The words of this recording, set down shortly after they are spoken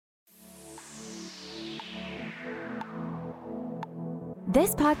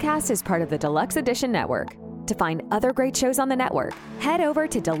This podcast is part of the Deluxe Edition Network. To find other great shows on the network, head over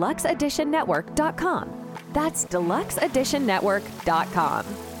to deluxeeditionnetwork.com. That's deluxeeditionnetwork.com.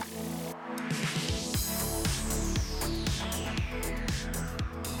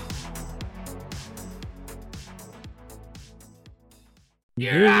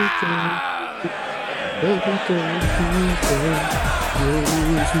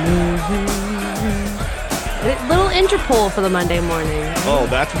 Little Interpol for the Monday morning. Oh,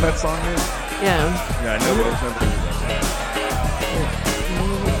 that's what that song is? Yeah. Yeah, I know what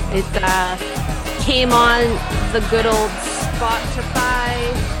It came on the good old Spotify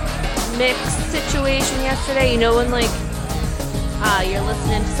mix situation yesterday. You know when you're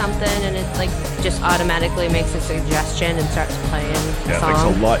listening to something and it's like just automatically makes a suggestion and starts playing the Yeah, song. it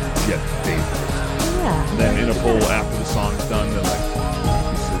makes a lot. Yeah, Dave. Yeah. And then Interpol, after the song's done, they're like,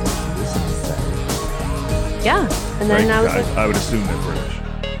 this is that. Yeah. And then Right? I was like, I would assume they're British.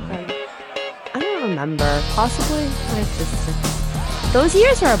 I don't remember. Possibly. Those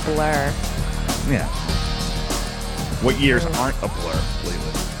years are a blur. Yeah. What years aren't a blur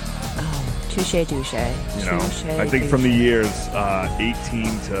lately? Oh, touche. You know, I think from the years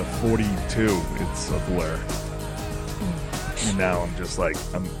 18 to 42, it's a blur. And now I'm just like,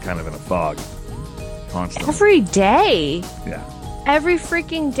 I'm kind of in a fog. Constantly. Every day. Yeah. Every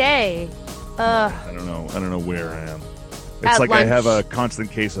freaking day. I don't know where I am. It's At like I lunch. have a constant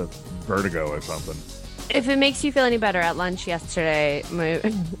case of vertigo or something. If it makes you feel any better, at lunch yesterday,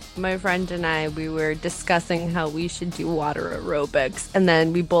 my friend and I, we were discussing how we should do water aerobics. And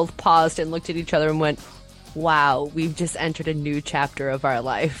then we both paused and looked at each other and went, wow, we've just entered a new chapter of our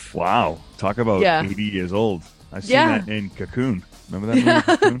life. Wow. Talk about 80 years old. I seen that in Cocoon. Remember that movie,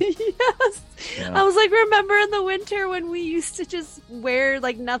 Cocoon? Yes. Yeah. I was like, remember in the winter when we used to just wear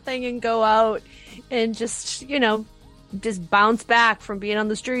like nothing and go out and just, just bounce back from being on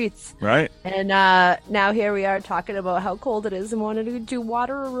the streets. Right? And now here we are talking about how cold it is and wanting to do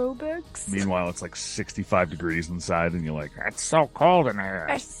water aerobics. Meanwhile, it's like 65 degrees inside, and you're like, that's so cold in here.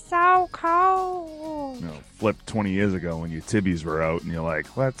 It's so cold. Flip 20 years ago when your tibbies were out, and you're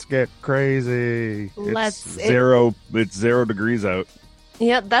like, let's get crazy. It's 0 degrees out.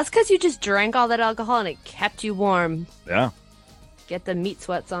 Yeah, that's because you just drank all that alcohol and it kept you warm. Yeah. Get the meat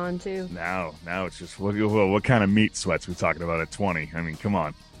sweats on, too. Now it's just, what kind of meat sweats we talking about at 20? I mean, come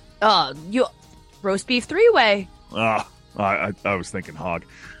on. Roast beef three-way. I was thinking hog.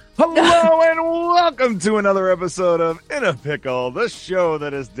 Hello and welcome to another episode of In a Pickle, the show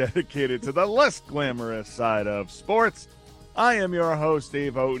that is dedicated to the less glamorous side of sports. I am your host,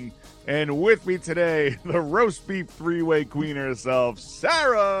 Dave Houghton, and with me today, the roast beef three-way queen herself,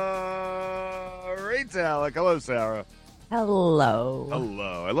 Sarah Raytalic. Hello, Sarah. Hello.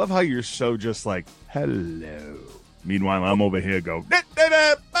 Hello. I love how you're so just like, hello. Meanwhile, I'm over here go,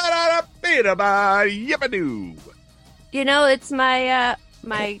 yippee-doo. It's my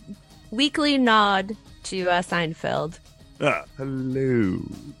my weekly nod to Seinfeld. Hello.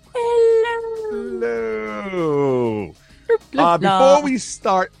 Hello. Hello. Before we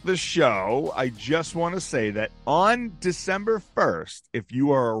start the show, I just want to say that on December 1st, if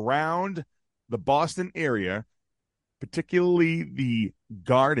you are around the Boston area, particularly the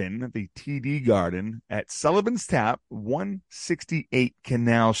garden, the TD Garden at Sullivan's Tap, 168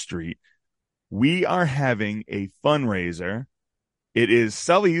 Canal Street, we are having a fundraiser. It is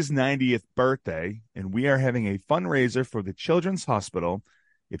Sully's 90th birthday, and we are having a fundraiser for the Children's Hospital.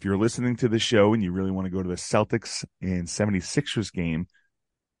 If you're listening to the show and you really want to go to the Celtics and 76ers game,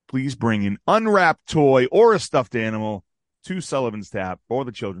 please bring an unwrapped toy or a stuffed animal to Sullivan's Tap or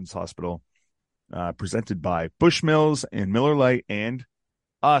the Children's Hospital. Presented by Bushmills and Miller Lite and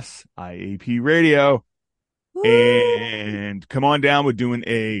us, IAP Radio. Woo. And come on down. We're doing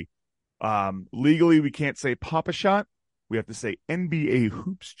a legally we can't say Papa Shot. We have to say NBA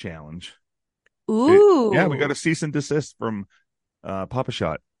Hoops Challenge. Ooh. We got a cease and desist from Papa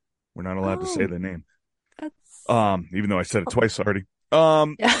Shot. We're not allowed to say their name. That's... even though I said it twice already.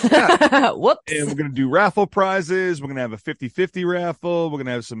 Yeah. Whoops. And we're going to do raffle prizes. We're going to have a 50-50 raffle. We're going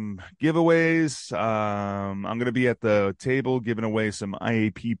to have some giveaways. I'm going to be at the table giving away some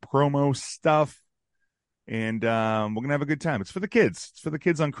IAP promo stuff. And we're going to have a good time. It's for the kids. It's for the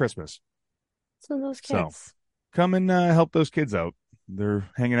kids on Christmas. So those kids. So come and help those kids out. They're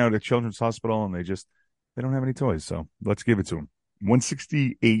hanging out at Children's Hospital and they don't have any toys. So let's give it to them.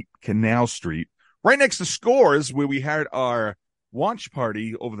 168 Canal Street, right next to Scores, where we had our launch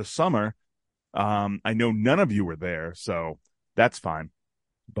party over the summer. I know none of you were there, so that's fine.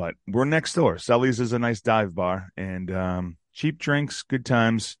 But we're next door. Sully's is a nice dive bar and cheap drinks, good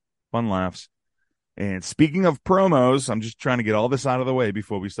times, fun laughs. And speaking of promos, I'm just trying to get all this out of the way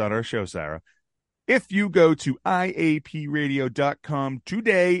before we start our show, Sarah. If you go to iapradio.com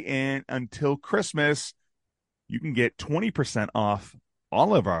today and until Christmas, you can get 20% off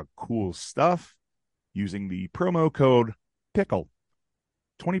all of our cool stuff using the promo code PICKLE.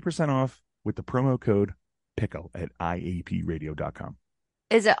 20% off with the promo code PICKLE at iapradio.com.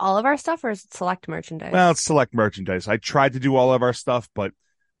 Is it all of our stuff or is it select merchandise? Well, it's select merchandise. I tried to do all of our stuff, but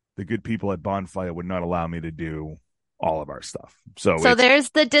the good people at Bonfire would not allow me to do all of our stuff. So there's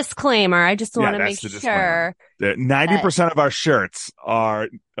the disclaimer. I just want to make sure. 90% of our shirts are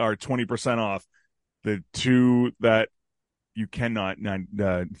 20% off. The two that you cannot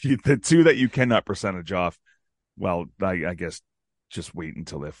percentage off. Well, I guess just wait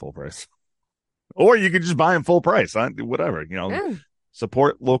until they're full price, or you could just buy them full price. Whatever,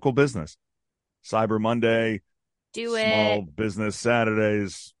 support local business. Cyber Monday, small business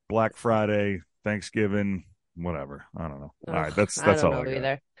Saturdays, Black Friday, Thanksgiving, whatever. I don't know. All right, that's all I got.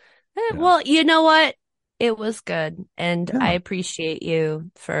 Either. Well, you know what? It was good, and I appreciate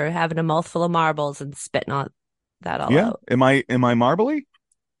you for having a mouthful of marbles and spitting all that all out. Am I marbly?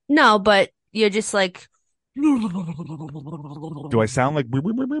 No, but you're just like. Do I sound like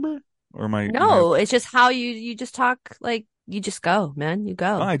or am I? No, it's just how you just talk, like you just go, man. You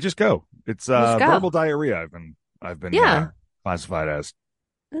go. I just go. It's verbal diarrhea. I've been classified as.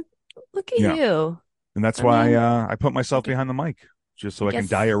 Look at you. And that's why I put myself behind the mic, just so I can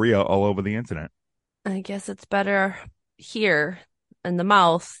diarrhea all over the internet. I guess it's better here in the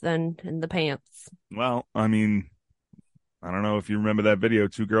mouth than in the pants. Well, I mean, I don't know if you remember that video,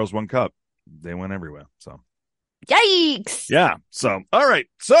 2 Girls, 1 Cup. They went everywhere. So, yikes! Yeah. So, all right.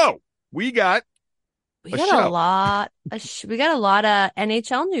 So we got a lot. We got a lot of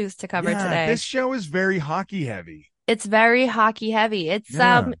NHL news to cover today. This show is very hockey heavy. It's very hockey heavy. It's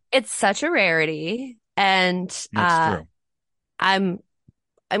such a rarity, and That's true. I'm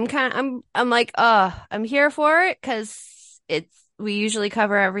like, I'm here for it because we usually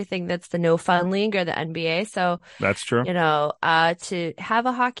cover everything that's the No Fun League or the NBA. So that's true. To have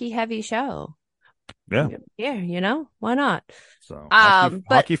a hockey heavy show. Yeah. Yeah. Why not? So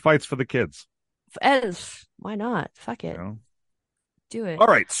hockey fights for the kids. Why not? Fuck it. Do it. All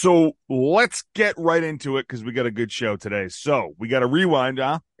right. So let's get right into it because we got a good show today. So we got to rewind,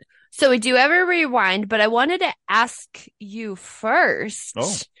 huh? So we do have a rewind, but I wanted to ask you first.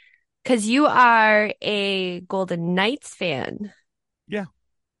 Oh. Because you are a Golden Knights fan. Yeah.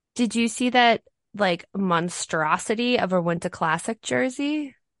 Did you see that, like, monstrosity of a Winter Classic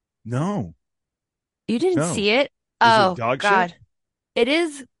jersey? No. You didn't see it? Is it dog God. shit? It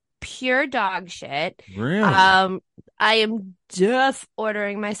is pure dog shit. Really? I am just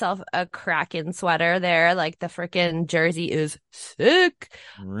ordering myself a Kraken sweater there. Like, the freaking jersey is sick.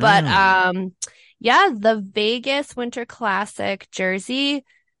 Really? But, the Vegas Winter Classic jersey,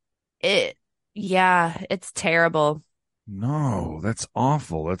 it's terrible. No, that's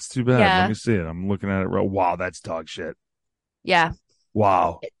awful. That's too bad. Yeah. Let me see it. I'm looking at it. Wow, that's dog shit. Yeah.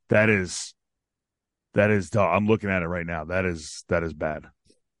 Wow. That is dog. I'm looking at it right now. That is bad.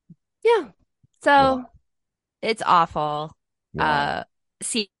 Yeah. So it's awful. Wow.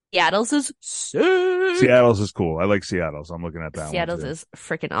 Seattle's is sick. Seattle's is cool. I like Seattle's. I'm looking at that one. Seattle's is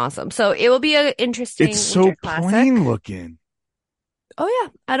freaking awesome. So it will be an interesting It's so Winter Classic. plain looking. Oh yeah.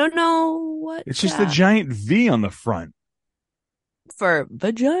 I don't know what It's just a giant V on the front. For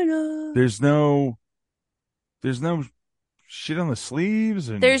vagina. There's no shit on the sleeves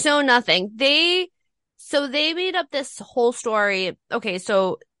and there's no nothing. They made up this whole story. Okay,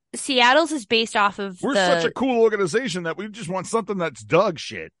 so Seattle's is based off of we're such a cool organization that we just want something that's dog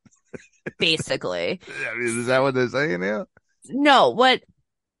shit. Basically. Is that what they're saying here? No,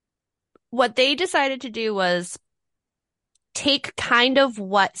 what they decided to do was take kind of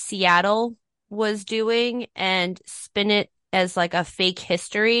what Seattle was doing and spin it as like a fake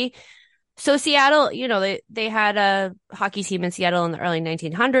history. So Seattle, they had a hockey team in Seattle in the early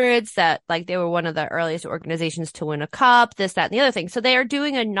 1900s that like they were one of the earliest organizations to win a cup, this, that, and the other thing. So they are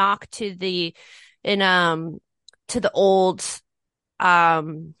doing a knock to the old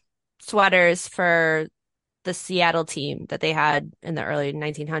sweaters for the Seattle team that they had in the early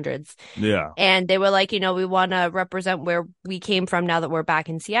 1900s. Yeah. And they were like, we want to represent where we came from now that we're back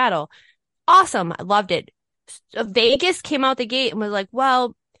in Seattle. Awesome. I loved it. So Vegas came out the gate and was like,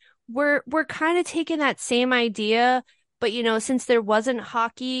 well, we're kind of taking that same idea, but since there wasn't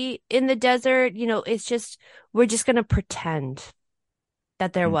hockey in the desert, we're just going to pretend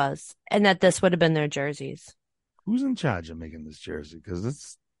that there was and that this would have been their jerseys. Who's in charge of making this jersey? Because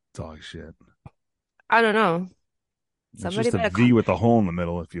it's dog shit. I don't know. It's just a V with a hole in the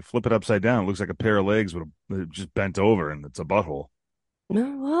middle. If you flip it upside down, it looks like a pair of legs with just bent over, and it's a butthole.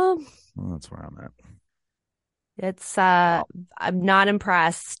 Well, that's where I'm at. It's I'm not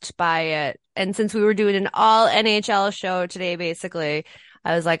impressed by it. And since we were doing an all NHL show today, basically,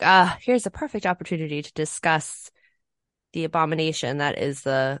 I was like, here's a perfect opportunity to discuss the abomination that is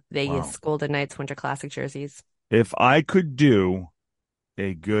the Vegas Golden Knights Winter Classic jerseys. If I could do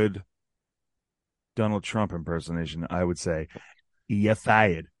a good Donald Trump impersonation, I would say, "You're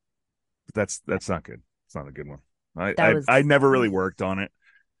fired." That's not good. It's not a good one. I never really worked on it.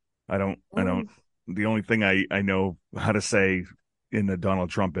 I don't. The only thing I know how to say in the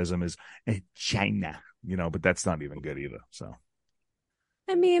Donald Trumpism is China, but that's not even good either. So,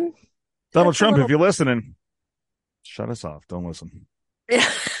 I mean, Donald Trump, if you're listening, shut us off. Don't listen. Yeah.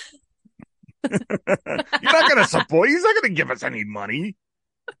 You're not going to support. He's not going to give us any money.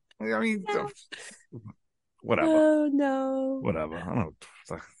 I mean, whatever. Oh no. Whatever. I don't know.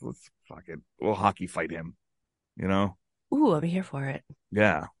 Let's fuck it. We'll hockey fight him. Ooh, I'm here for it.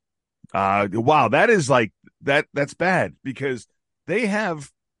 Yeah. Wow, that is like that's bad because they have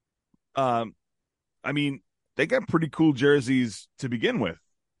they got pretty cool jerseys to begin with.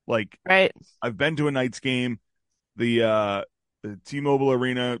 Like, right. I've been to a Knights game. The T-Mobile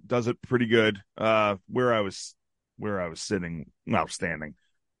Arena does it pretty good. Where I was sitting, standing,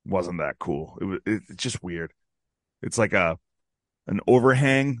 wasn't that cool. It's just weird. It's like an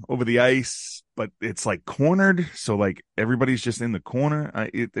overhang over the ice, but it's like cornered, so like everybody's just in the corner.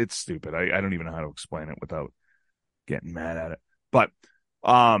 It's stupid. I don't even know how to explain it without getting mad at it. But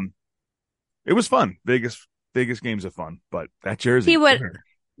it was fun. Vegas games are fun, but that jersey.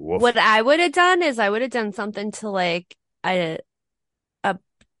 What I would have done is I would have done something to like a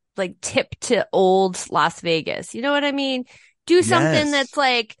like tip to old Las Vegas. You know what I mean? Do something that's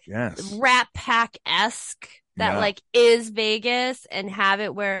like Rat Pack-esque. That like is Vegas and have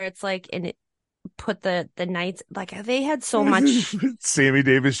it where it's like put the Knights, like they had so much Sammy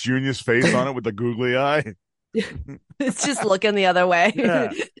Davis Jr.'s face on it with the googly eye. It's just looking the other way.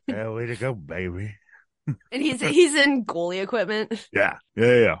 Yeah, way to go, baby. And he's in goalie equipment. Yeah.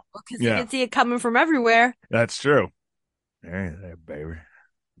 Because you can see it coming from everywhere. That's true. Hey there, baby.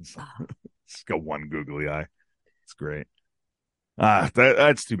 It's got one googly eye. It's great.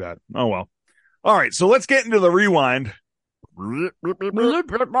 That's too bad. Oh well. All right, so let's get into the rewind. The rewind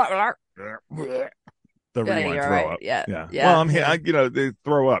throw up. Yeah. Well, they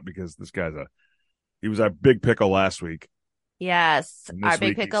throw up because this guy's he was our big pickle last week. Yes, our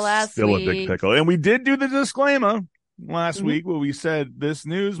big pickle last week. Still a big pickle. And we did do the disclaimer last week where we said this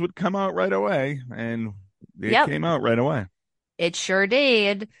news would come out right away, and it came out right away. It sure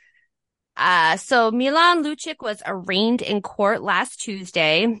did. So Milan Lucic was arraigned in court last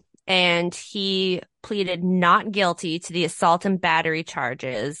Tuesday. And he pleaded not guilty to the assault and battery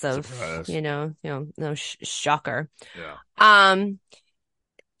charges of, shocker. Yeah.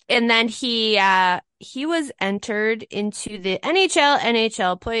 And then he was entered into the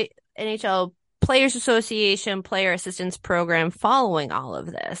NHL Players Association Player Assistance Program following all of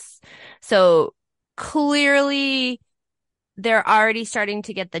this. So clearly they're already starting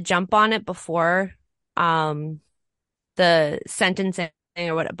to get the jump on it before the sentencing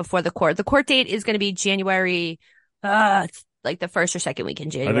or what before the court. The court date is going to be January, it's like the first or second week in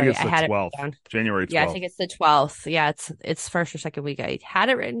January. I think it's the 12th. January 12th. Yeah, I think it's the 12th. Yeah, it's first or second week. I had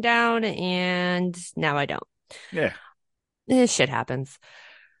it written down and now I don't. Yeah. This shit happens.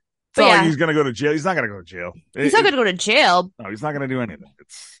 It's not like he's going to go to jail. He's not going to go to jail. He's not going to go to jail. No, he's not going to do anything.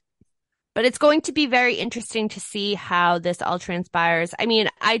 But it's going to be very interesting to see how this all transpires. I mean,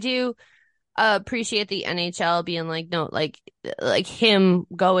 I do appreciate the NHL being like, no, like him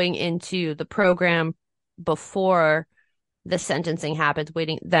going into the program before the sentencing happens,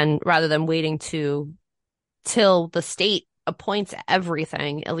 rather than waiting till the state appoints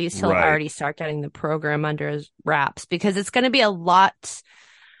everything. At least he'll already start getting the program under his wraps, because it's going to be a lot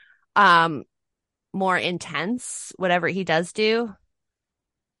more intense, whatever he does do.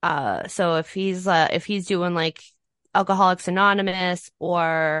 So if he's doing like Alcoholics Anonymous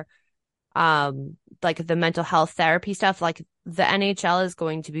or like the mental health therapy stuff, like the NHL is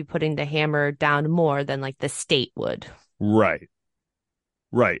going to be putting the hammer down more than like the state would. Right.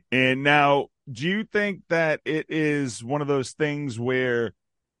 And now, do you think that it is one of those things where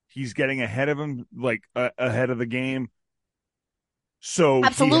he's getting ahead of him, like ahead of the game? So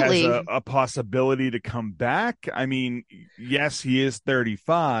absolutely. He has a possibility to come back. I mean, yes, he is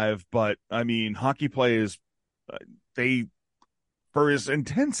 35, but I mean, hockey players, for as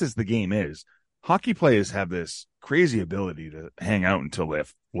intense as the game is, hockey players have this crazy ability to hang out until their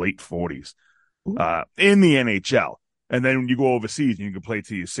late 40s in the NHL. And then when you go overseas, you can play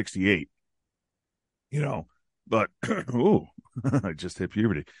till you're 68. But ooh, I just hit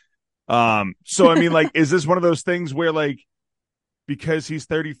puberty. So I mean, like, is this one of those things where, like, because he's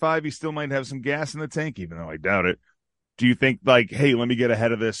 35, he still might have some gas in the tank, even though I doubt it. Do you think, like, hey, let me get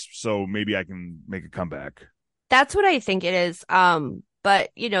ahead of this so maybe I can make a comeback? That's what I think it is. But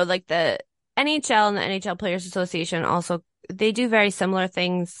like the NHL and the NHL Players Association also, they do very similar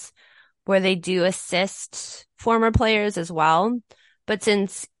things where they do assist former players as well. But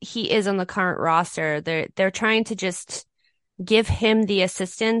since he is on the current roster, they're trying to just give him the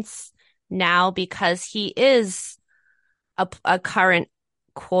assistance now because he is a current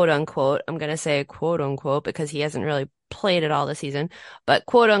quote unquote, I'm going to say quote unquote because he hasn't really played it all this season, but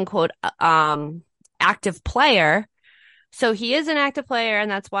quote unquote active player. So he is an active player, and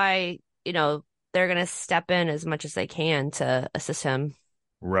that's why, they're going to step in as much as they can to assist him.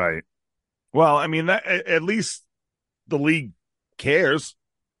 Right. Well, I mean, that, at least the league cares.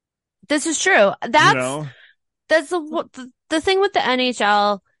 This is true. That's the thing with the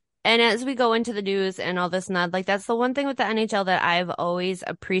NHL. And as we go into the news and all this and that, like, that's the one thing with the NHL that I've always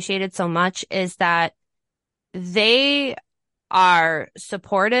appreciated so much is that they are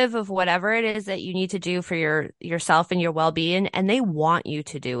supportive of whatever it is that you need to do for yourself and your well-being, and they want you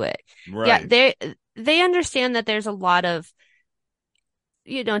to do it. Right. Yeah, they understand that there's a lot of,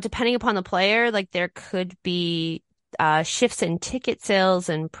 depending upon the player, like there could be shifts in ticket sales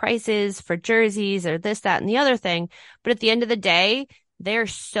and prices for jerseys or this, that, and the other thing. But at the end of the day, they're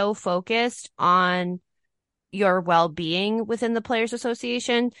so focused on your well-being within the Players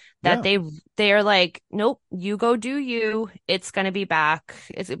Association that they are like, nope, you go do you. It's going to be back.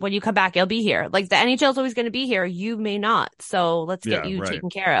 When you come back, it'll be here. Like the NHL is always going to be here. You may not. So let's get you taken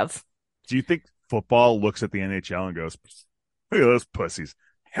care of. Do you think football looks at the NHL and goes, look at those pussies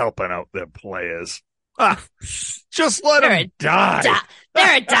helping out their players? Just let them die.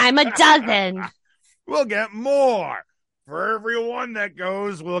 They're a dime a dozen. We'll get more. For every one that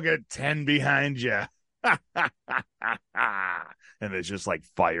goes, we'll get 10 behind you. And there's just like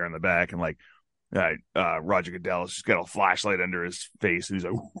fire in the back, and like Roger Goodell's just got a flashlight under his face. And he's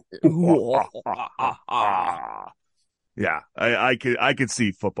like, yeah, I could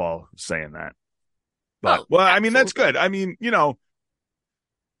see football saying that. But I mean, that's good. I mean,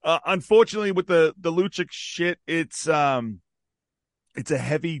 unfortunately with the Lucic shit, it's a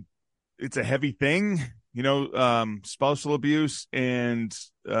heavy thing. Spousal abuse, and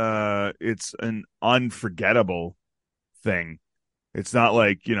it's an unforgettable thing. It's not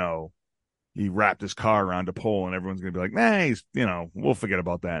like, he wrapped his car around a pole and everyone's going to be like, nah, he's, we'll forget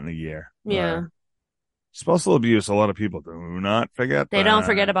about that in a year. Yeah. Spousal abuse, a lot of people do not forget They don't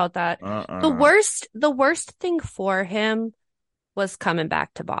forget about that. The worst thing for him was coming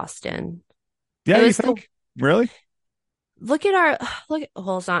back to Boston. Yeah, you think? Really? Well,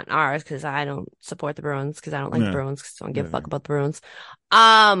 it's not ours because I don't support the Bruins because I don't like the Bruins because I don't give a fuck about the Bruins.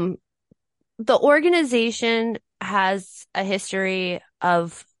 The organization has a history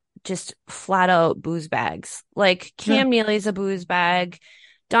of just flat out booze bags. Like Cam Neely's a booze bag.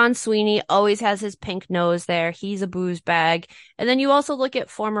 Don Sweeney always has his pink nose there. He's a booze bag. And then you also look at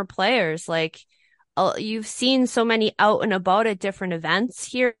former players. Like you've seen so many out and about at different events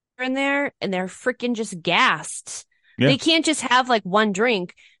here and there, and they're freaking just gassed. Yeah. They can't just have like one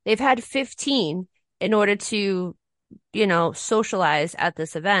drink. They've had 15 in order to, socialize at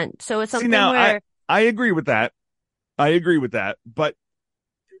this event. So it's something where I agree with that. But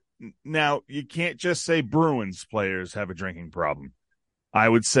now you can't just say Bruins players have a drinking problem. I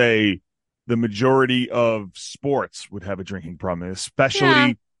would say the majority of sports would have a drinking problem,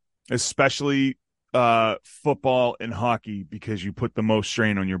 especially football and hockey, because you put the most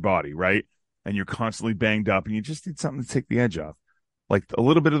strain on your body, right? And you're constantly banged up, and you just need something to take the edge off. Like a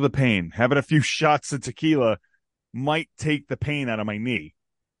little bit of the pain. Having a few shots of tequila might take the pain out of my knee.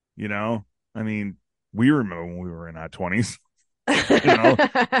 I mean, we remember when we were in our 20s.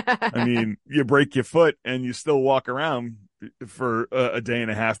 I mean, you break your foot and you still walk around for a day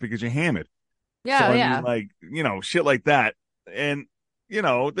and a half because you're hammered. Yeah, so, I mean, shit like that. And,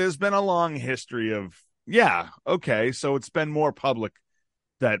 there's been a long history of, so it's been more public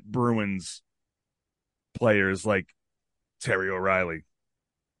that Bruins players like Terry O'Reilly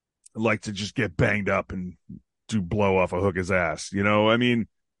like to just get banged up and do blow off a hooker's ass. I mean,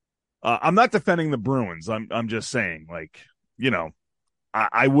 I'm not defending the Bruins. I'm just saying, like,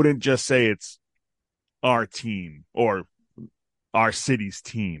 I wouldn't just say it's our team or our city's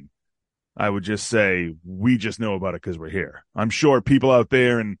team. I would just say we just know about it because we're here. I'm sure people out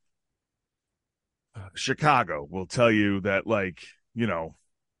there in Chicago will tell you that, like,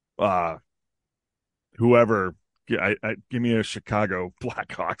 whoever give me a Chicago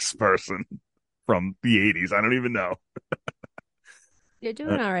Blackhawks person from the 80s. I don't even know. You're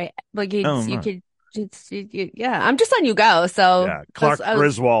doing all right. Like Oh, you no. could, yeah. I'm just letting you go. So Yeah, Clark I was,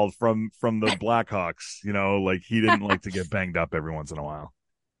 Griswold from the Blackhawks. Like he didn't like to get banged up every once in a while.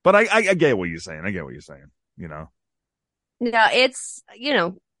 But I get what you're saying. I get what you're saying. no, it's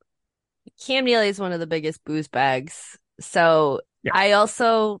Cam Neely is one of the biggest booze bags. So Yeah. I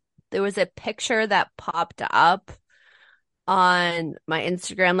also there was a picture that popped up on my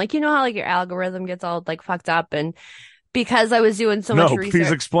Instagram. Like how like your algorithm gets all like fucked up, and because I was doing so much No, research.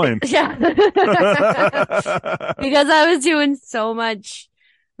 please explain. Yeah. Because I was doing so much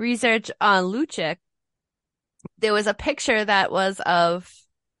research on Lucic, there was a picture that was of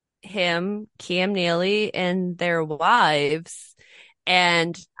him, Cam Neely, and their wives.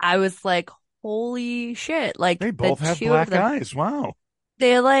 And I was like, holy shit. Like They the both have two of black them, eyes. Wow.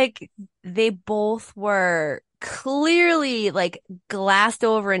 they both were clearly like glassed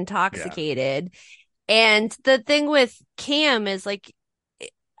over Yeah. intoxicated. And the thing with Cam is like,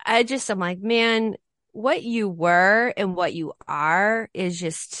 I'm like, man, what you were and what you are is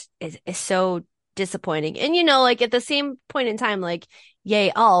just is so disappointing. And like at the same point in time, like,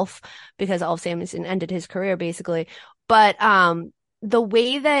 yay, Alf, because Alf Samuelson ended his career basically. But the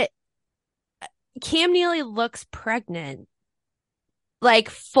way that Cam Neely looks pregnant, like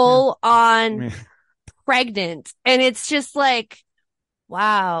full on pregnant, and it's just like,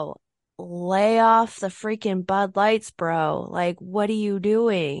 wow, lay off the freaking Bud Lights, bro. Like, what are you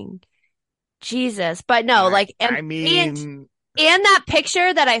doing? Jesus. But no, like, and that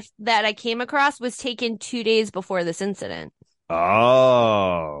picture that I came across was taken 2 days before this incident.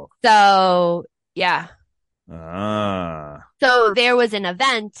 Oh. So, yeah. Ah. So there was an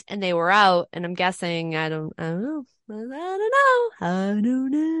event and they were out, and I'm guessing, I don't know. I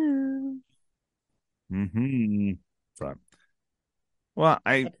don't know. Mm-hmm. So, well,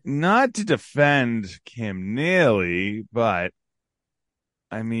 not to defend Kim Neely, but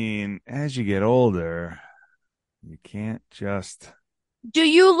I mean, as you get older, you can't just. Do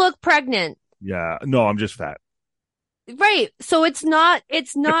you look pregnant? Yeah. No, I'm just fat. Right. So it's not.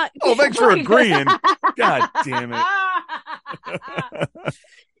 Oh, thanks for agreeing. God damn it.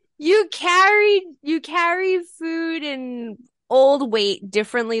 You carry food and old weight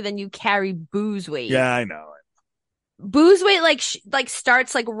differently than you carry booze weight. Yeah, I know. Booze weight like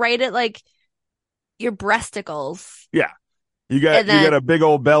starts like right at like your breasticles. Yeah. You got a big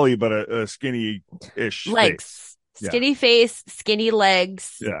old belly, but a skinny-ish legs, face. Skinny face, skinny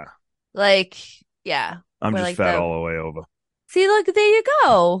legs. Yeah. Like, yeah. I'm just like fat all the way over. See, look, there you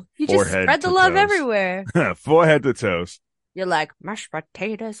go. You Forehead just spread the love everywhere. Forehead to toes. You're like, mashed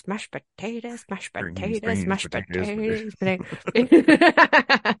potatoes, mashed potatoes, mashed potatoes, mashed potatoes.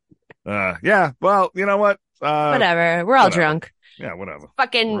 Yeah, well, you know what? Whatever. We're all drunk. Yeah, whatever.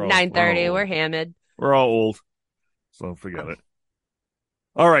 Fucking 9:30. We're hammered. We're all old. So forget it.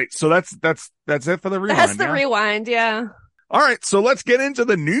 All right, so that's it for the rewind. That's the rewind, yeah. All right, so let's get into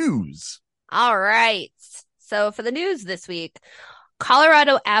the news. All right. So for the news this week,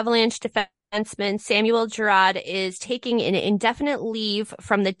 Colorado Avalanche defenseman Samuel Girard is taking an indefinite leave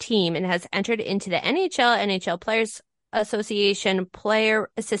from the team and has entered into the NHL Players Association Player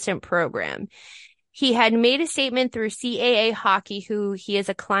Assistant Program. He had made a statement through CAA Hockey, who he is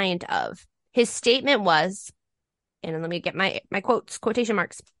a client of. His statement was, and let me get my quotation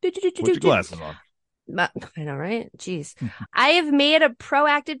marks. Put your glasses on. I know, right? Jeez. I have made a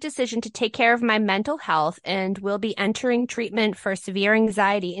proactive decision to take care of my mental health and will be entering treatment for severe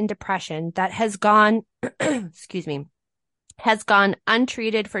anxiety and depression that has gone, has gone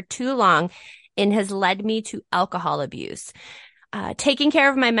untreated for too long and has led me to alcohol abuse. Taking care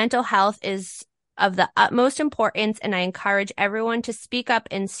of my mental health is of the utmost importance, and I encourage everyone to speak up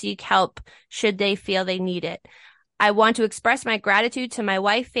and seek help should they feel they need it. I want to express my gratitude to my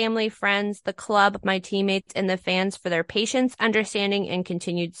wife, family, friends, the club, my teammates, and the fans for their patience, understanding, and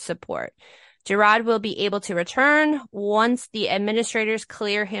continued support. Girard will be able to return once the administrators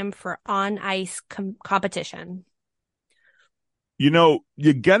clear him for on-ice competition. You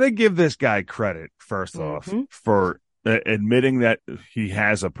got to give this guy credit, first off, for admitting that he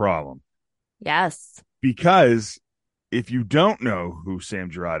has a problem. Yes. Because if you don't know who Sam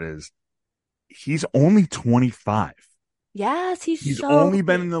Girard is, he's only 25. Yes, he's so only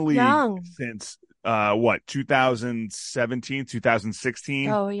been in the league young. Since 2017, 2016.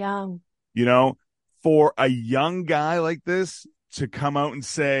 So young. For a young guy like this to come out and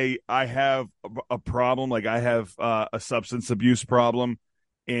say, I have a problem, like I have a substance abuse problem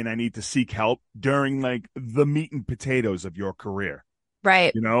and I need to seek help during like the meat and potatoes of your career.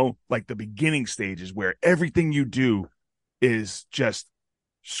 Right. Like the beginning stages where everything you do is just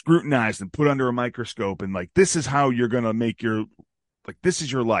scrutinized and put under a microscope. And like, this is how you're going to make this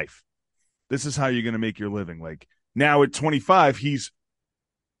is your life. This is how you're going to make your living. Like now at 25, he's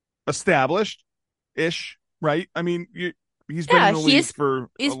established ish, right? I mean, he's been in the league for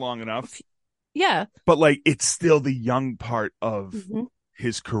long enough. Yeah. But like, it's still the young part of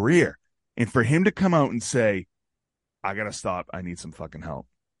his career. And for him to come out and say, I got to stop. I need some fucking help.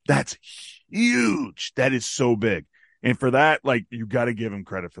 That's huge. That is so big. And for that, like, you got to give him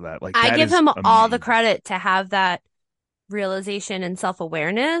credit for that. Like, I that give is him amazing. all the credit to have that realization and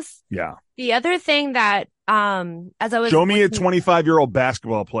self-awareness. Yeah. The other thing that, as I was show me a 25-year-old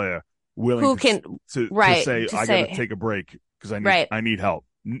basketball player willing who to can say, I got to take a break because I need help.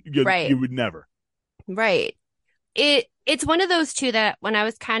 You would never. Right. It's one of those two that when I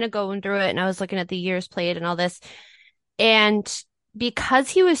was kind of going through it and I was looking at the years played and all this, and because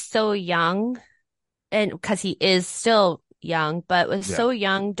he was so young, and because he is still young, but was so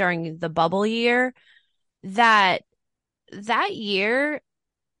young during the bubble year, that year,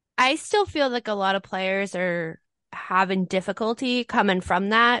 I still feel like a lot of players are having difficulty coming from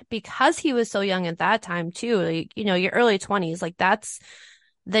that because he was so young at that time too. Like, your early 20s, like that's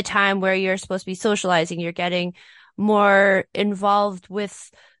the time where you're supposed to be socializing. You're getting more involved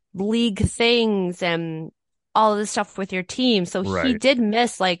with league things and all of this stuff with your team. So he did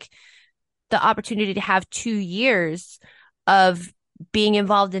miss like the opportunity to have 2 years of being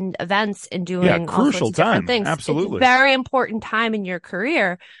involved in events and doing all sorts of different things. Absolutely. It's a very important time in your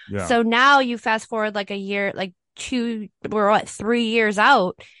career. Yeah. So now you fast forward like a year, like 3 years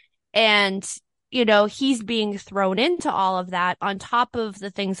out, and he's being thrown into all of that on top of the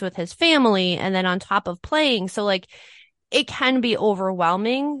things with his family and then on top of playing. So like it can be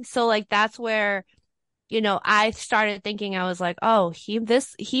overwhelming. So like that's where, I started thinking, I was like, oh, he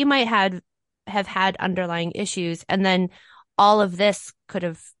might have had underlying issues. And then all of this could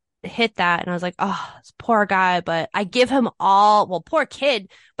have hit that. And I was like, oh, this poor guy, but I give him poor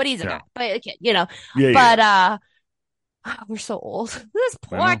kid, but he's a guy, but a kid, we're so old. This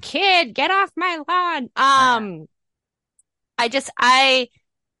poor kid, get off my lawn. I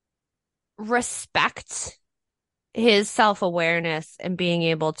respect his self-awareness and being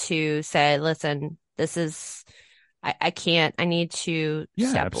able to say, listen, this is, I can't, I need to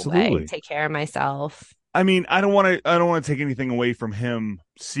step away, take care of myself. I mean, I don't want to take anything away from him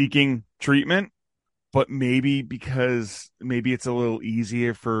seeking treatment, but maybe it's a little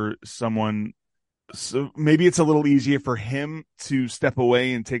easier for someone. So maybe it's a little easier for him to step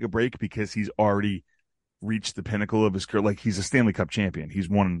away and take a break because he's already reached the pinnacle of his career. Like he's a Stanley Cup champion. He's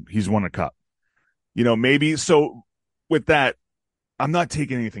won a cup, maybe. So with that, I'm not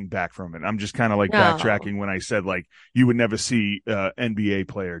taking anything back from it. I'm just kind of like backtracking when I said like, you would never see NBA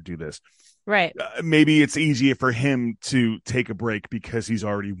player do this. Right. Maybe it's easier for him to take a break because he's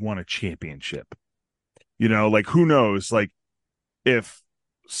already won a championship. Like who knows? Like if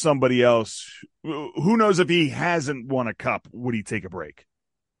somebody else, who knows if he hasn't won a cup, would he take a break?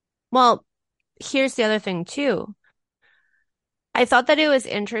 Well, here's the other thing too. I thought that it was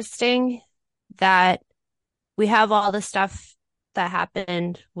interesting that we have all the stuff that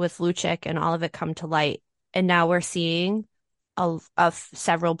happened with Lucic and all of it come to light. And now we're seeing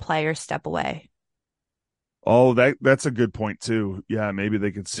several players step away. Oh, that's a good point too. Yeah, maybe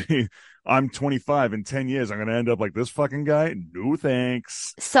they could see I'm 25 in 10 years. I'm going to end up like this fucking guy. No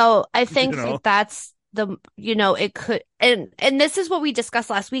thanks. So I think like that's it could, and this is what we discussed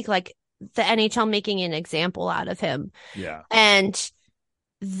last week, like the NHL making an example out of him. Yeah. And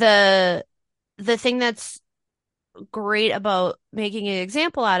the thing that's great about making an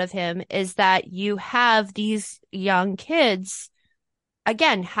example out of him is that you have these young kids,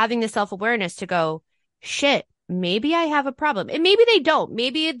 again, having the self-awareness to go, shit, maybe I have a problem. And maybe they don't.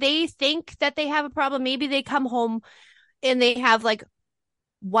 Maybe they think that they have a problem. Maybe they come home and they have like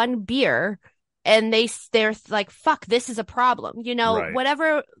one beer and they're like, fuck, this is a problem,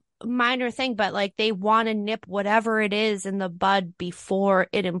 whatever minor thing, but like they want to nip whatever it is in the bud before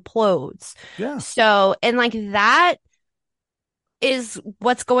it implodes. Yeah. So, and like that is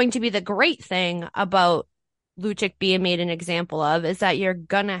what's going to be the great thing about Lucic being made an example of, is that you're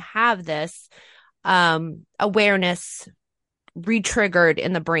gonna have this awareness re-triggered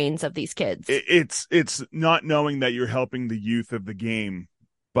in the brains of these kids. It's not knowing that you're helping the youth of the game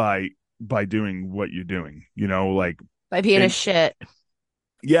by doing what you're doing, like by being a shit.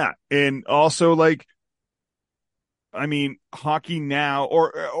 Yeah. And also like, I mean, hockey now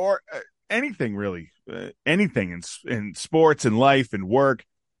or anything really, anything in sports and life and work,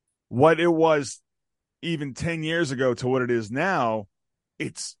 what it was even 10 years ago to what it is now,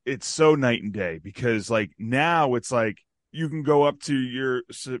 it's so night and day, because like now it's like you can go up to your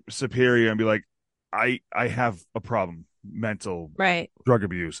superior and be like, I have a problem, mental, Right. drug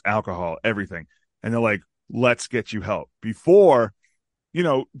abuse, alcohol, everything. And they're like, let's get you help. Before,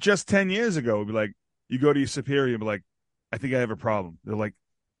 just 10 years ago, it'd be like, you go to your superior and be like, I think I have a problem. They're like,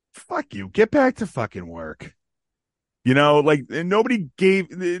 fuck you, get back to fucking work. Like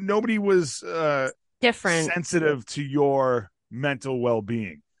nobody was Different. sensitive to your mental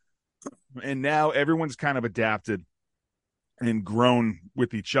well-being. And now everyone's kind of adapted and grown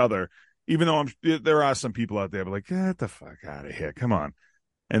with each other, even though there are some people out there like, get the fuck out of here, come on.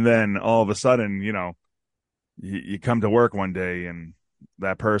 And then all of a sudden, you come to work one day and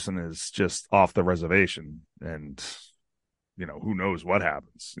that person is just off the reservation, and who knows what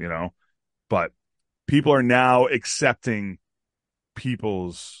happens, but people are now accepting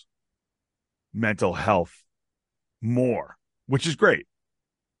people's mental health more, which is great.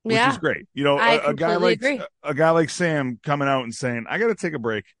 Which is great. I a guy like agree. a guy like Sam coming out and saying, I got to take a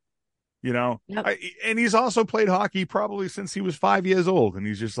break, Yep. and he's also played hockey probably since he was 5 years old. And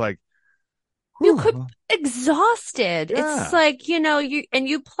he's just like, You could exhausted. Yeah. It's like,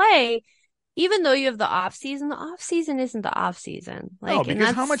 you play, even though you have the off season isn't the off season. Like, no,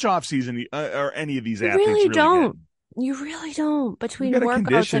 because how much off season are any of these you athletes really don't. get? You really don't. Between gotta workouts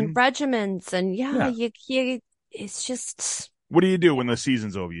condition. and regimens, and Yeah. you it's just. What do you do when the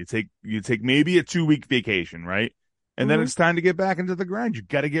season's over? You take maybe a 2-week vacation, right? And then it's time to get back into the grind. You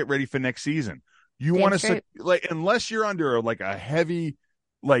got to get ready for next season. You want to, like, unless you're under like a heavy,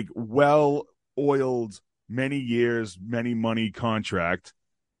 like well-oiled, many years, many money contract,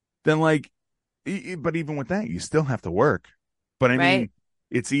 then like, but even with that, you still have to work. But I mean,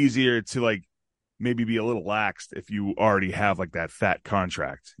 it's easier to like maybe be a little laxed if you already have like that fat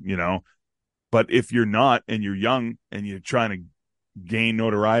contract, But if you're not, and you're young and you're trying to gain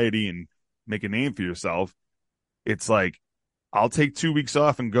notoriety and make a name for yourself, it's like, I'll take 2 weeks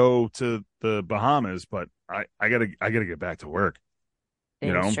off and go to the Bahamas, but I gotta get back to work.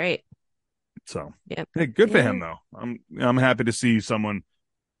 Straight. So Yep. hey, good for him though. I'm happy to see someone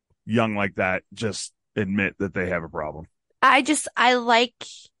young like that just admit that they have a problem. I like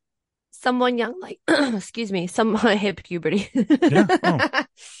someone young, like, excuse me, I hit puberty. Yeah. Oh.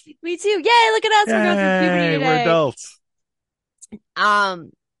 Me too. Yay, look at us. We're going through puberty today. We're adults.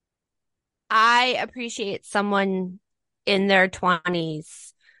 I appreciate someone in their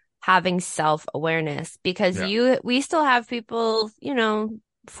 20s having self-awareness, because we still have people, 40s,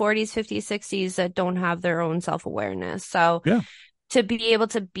 50s, 60s that don't have their own self-awareness. So to be able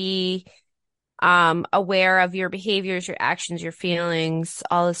to be aware of your behaviors, your actions, your feelings,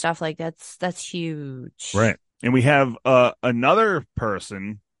 all the stuff, like that's huge. Right. And we have another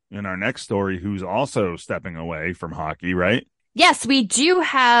person in our next story who's also stepping away from hockey, right? Yes, we do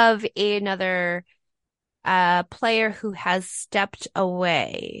have another player who has stepped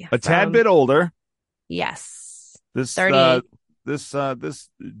away. A tad bit older. Yes. This 38. This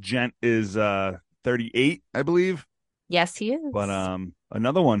gent is 38, I believe. Yes, he is. But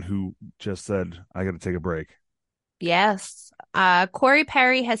another one who just said, I got to take a break. Yes. Corey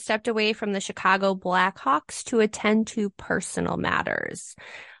Perry has stepped away from the Chicago Blackhawks to attend to personal matters.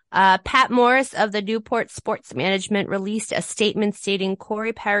 Pat Morris of the Newport Sports Management released a statement stating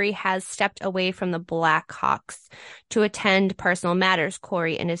Corey Perry has stepped away from the Blackhawks to attend personal matters.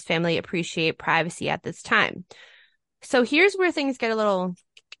 Corey and his family appreciate privacy at this time. So here's where things get a little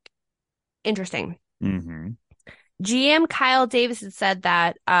interesting. Mm-hmm. GM Kyle Davis said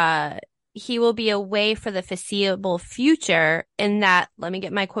that he will be away for the foreseeable future, and that, let me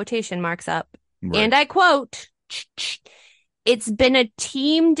get my quotation marks up, and I quote, "It's been a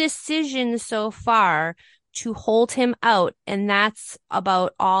team decision so far to hold him out, and that's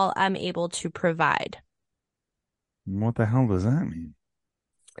about all I'm able to provide." What the hell does that mean?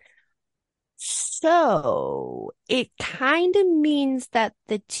 So it kind of means that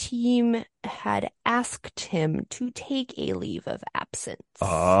the team had asked him to take a leave of absence.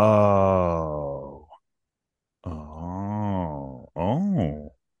 Oh.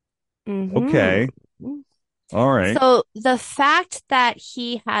 Mm-hmm. Okay. All right. So the fact that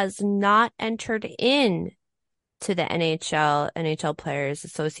he has not entered in to the NHL Players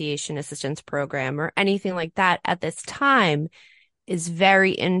Association Assistance Program or anything like that at this time is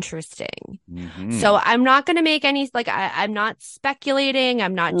very interesting. Mm-hmm. So I'm not going to make any, like, I'm not speculating.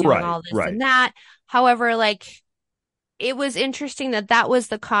 I'm not doing all this and that. However, like, it was interesting that was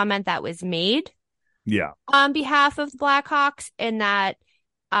the comment that was made. Yeah. On behalf of the Blackhawks, and that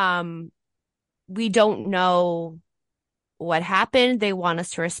we don't know what happened. They want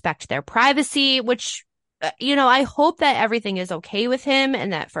us to respect their privacy, which I hope that everything is okay with him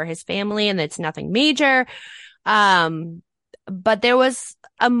and that for his family and that it's nothing major. But there was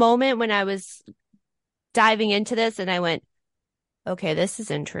a moment when I was diving into this and I went, okay, this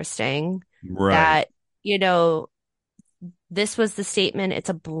is interesting. Right. That, this was the statement. It's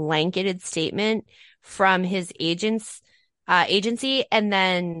a blanketed statement from his agency. And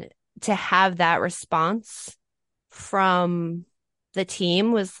then to have that response from the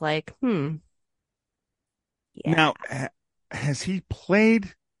team was like, Yeah. Now, has he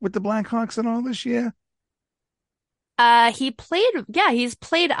played with the Blackhawks at all this year? He's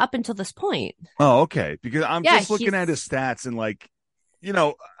played up until this point. Oh, okay. Because I'm just looking at his stats and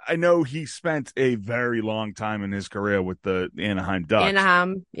I know he spent a very long time in his career with the Anaheim Ducks.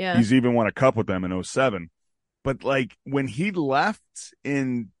 Anaheim, yeah. He's even won a cup with them in 2007. But when he left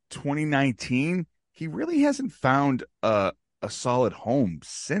in 2019, he really hasn't found a solid home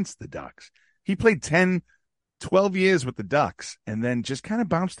since the Ducks. He played 12 years with the Ducks and then just kind of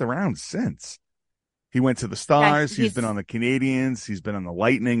bounced around since. He went to the Stars. He's been on the Canadiens. He's been on the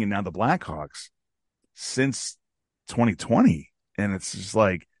Lightning and now the Blackhawks since 2020. And it's just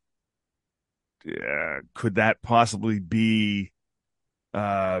could that possibly be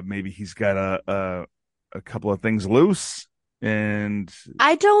maybe he's got a couple of things loose? And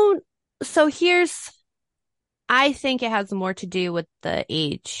I think it has more to do with the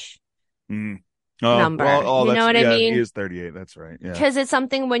age number. You know what I mean? He is 38. That's right. Yeah. Because it's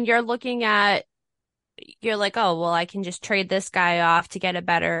something when you're looking at, you're like, oh, well, I can just trade this guy off to get a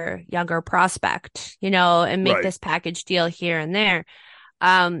better, younger prospect, and make this package deal here and there.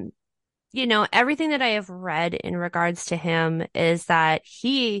 Everything that I have read in regards to him is that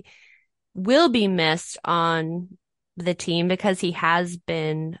he will be missed on the team because he has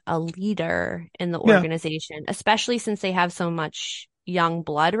been a leader in the organization, especially since they have so much young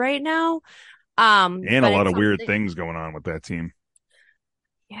blood right now. And a lot of weird things going on with that team.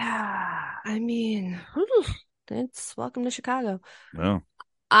 Yeah, I mean, it's welcome to Chicago. Oh.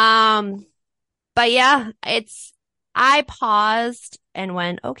 But yeah, I paused and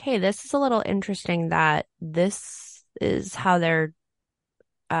went, okay, this is a little interesting that this is how they're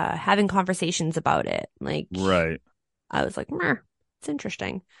having conversations about it. Right. I was like, it's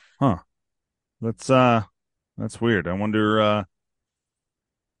interesting. Huh. That's weird. I wonder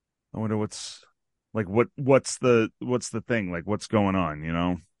what's what's the thing? What's going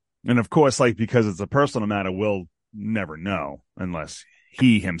on, And of course, because it's a personal matter, we'll never know unless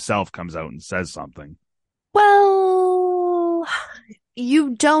he himself comes out and says something. Well,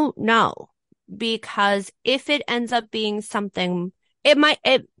 you don't know, because if it ends up being something, it might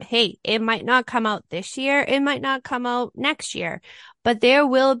not come out this year. It might not come out next year, but there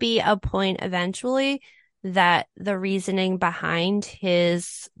will be a point eventually that the reasoning behind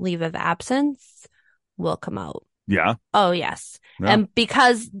his leave of absence will come out. Yeah. Oh, yes. Yeah. And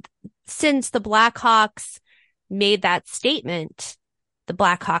because since the Blackhawks made that statement, the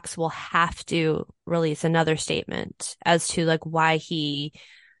Blackhawks will have to release another statement as to why he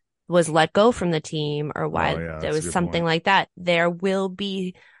was let go from the team or why there was something like that. There will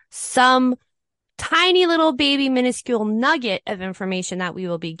be some tiny little baby minuscule nugget of information that we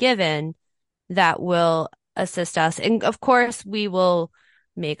will be given that will assist us. And of course, we will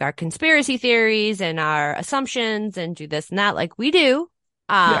make our conspiracy theories and our assumptions and do this and that like we do.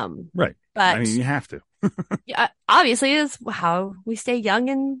 Right. But you have to. Obviously, is how we stay young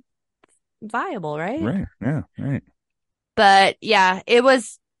and viable, right? Right. Yeah. Right. But yeah, it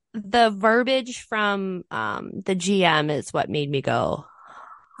was the verbiage from the GM is what made me go,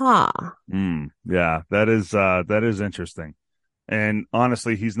 huh. Yeah, that is interesting. And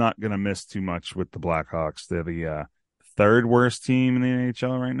honestly, he's not going to miss too much with the Blackhawks. They're the third worst team in the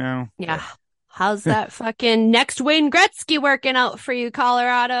NHL right now. Yeah. How's that fucking next Wayne Gretzky working out for you,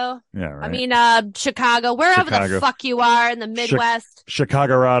 Colorado? Yeah, right. I mean, Chicago, wherever the fuck you are in the Midwest.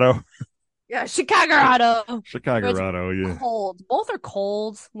 Chicago-rado. Yeah, Chicago-rado. Chicago-rado, yeah. Cold. Both are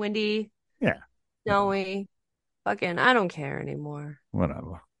cold, windy. Yeah. Snowy. Fucking, I don't care anymore.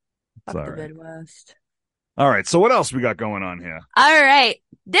 Whatever. Fuck the Midwest. All right, so what else we got going on here? All right.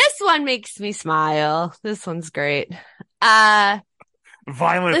 This one makes me smile. This one's great.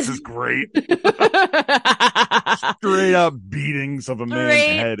 Violence is great. Straight up beatings of a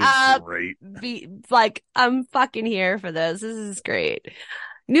man's head is great. I'm fucking here for this. This is great.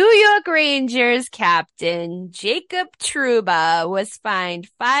 New York Rangers captain Jacob Trouba was fined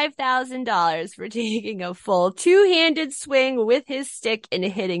 $5,000 for taking a full two-handed swing with his stick and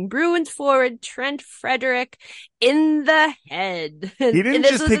hitting Bruins forward Trent Frederic in the head. He didn't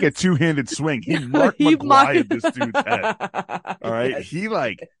just take a two-handed swing. He Mark McGuire this dude's head. All right.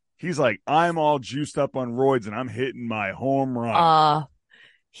 Yes. He's like, I'm all juiced up on roids and I'm hitting my home run.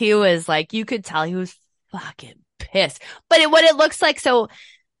 He was like, you could tell he was fucking pissed. But what it looks like, so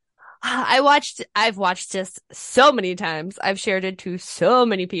I've watched this so many times. I've shared it to so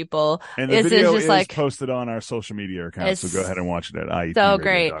many people. And the video is like, posted on our social media account, so go ahead and watch it at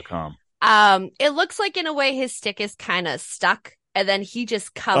iepradio.com. It looks like in a way his stick is kind of stuck, and then he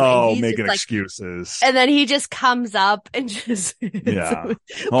just comes. Making excuses. And then he just comes up and just but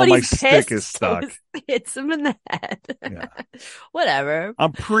my stick is stuck. So hits him in the head. Yeah. Whatever.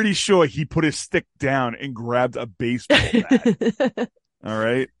 I'm pretty sure he put his stick down and grabbed a baseball bat. All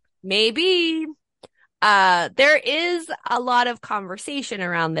right. Maybe. There is a lot of conversation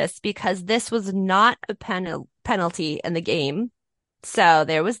around this because this was not a penalty in the game. So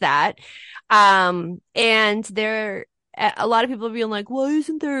there was that. And there, a lot of people are being like, why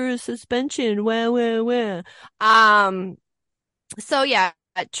isn't there a suspension? Wah. So yeah,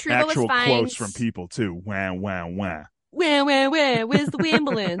 Trouba was fined. Actual quotes from people too. Wah. Where's the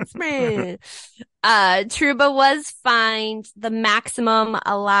ambulance? Trouba was fined the maximum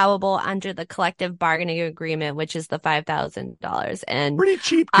allowable under the collective bargaining agreement, which is the $5,000. And pretty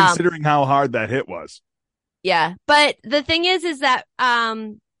cheap considering how hard that hit was. Yeah. But the thing is that,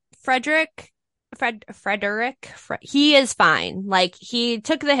 Frederick, he is fine. Like, he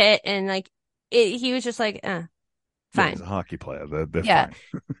took the hit and like, he was just like, fine. Yeah, he's a hockey player. They're fine.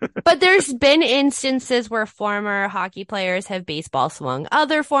 But there's been instances where former hockey players have baseball swung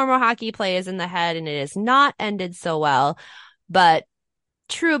other former hockey players in the head, and it has not ended so well. But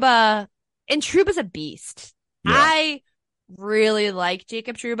Trouba's a beast. Yeah. I really like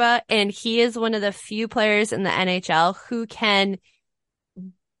Jacob Trouba, and he is one of the few players in the NHL who can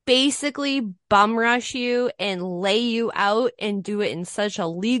basically bum rush you and lay you out and do it in such a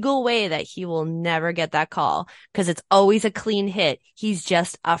legal way that he will never get that call because it's always a clean hit. He's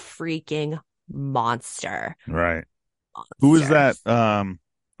just a freaking monster. Right. Who is that?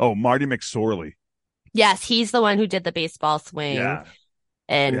 Marty McSorley. Yes, he's the one who did the baseball swing. Yeah.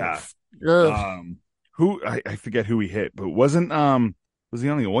 And who I forget who he hit, but wasn't was he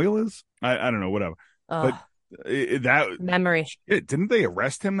on the Oilers? I don't know, whatever. But that memory. Shit, didn't they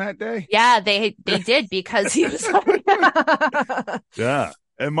arrest him that day? Yeah, they did because he was like, yeah.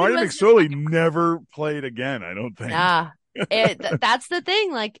 And Marty McSorley never played again, I don't think. Yeah. That's the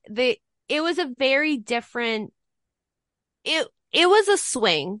thing. Like it was a very different it was a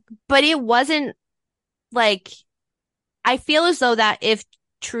swing, but it wasn't like I feel as though that if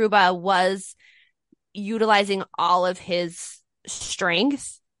Trouba was utilizing all of his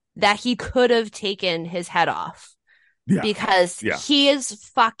strength, that he could have taken his head off because he is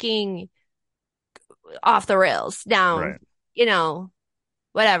fucking off the rails now. Right.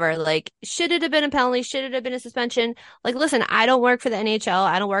 Whatever. Like, should it have been a penalty? Should it have been a suspension? Like, listen, I don't work for the NHL.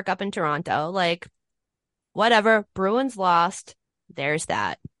 I don't work up in Toronto. Like, whatever. Bruins lost. There's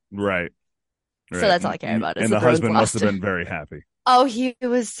that. Right. So that's all I care about. And the husband must have been very happy. Oh, he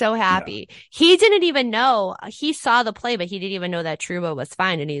was so happy. Yeah. He didn't even know. He saw the play, but he didn't even know that Trouba was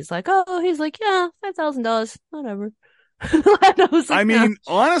fine. And he's like, yeah, $5,000, whatever. I mean,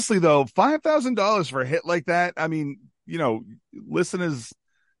 honestly, though, $5,000 for a hit like that. I mean, listeners,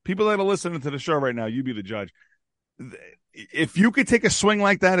 people that are listening to the show right now, you be the judge. If you could take a swing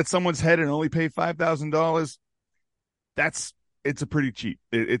like that at someone's head and only pay $5,000, it's a pretty cheap.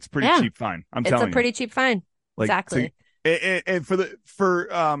 It's pretty cheap fine. I'm telling you. It's a pretty cheap fine. Like, exactly. And for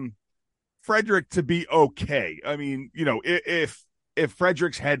Frederick to be okay. I mean, if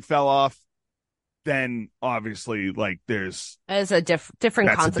Frederick's head fell off, then obviously there's a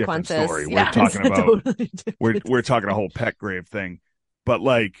different consequences. A different story. We're talking about we're talking a whole pet grave thing, but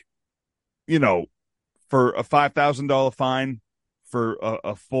for a $5,000 fine for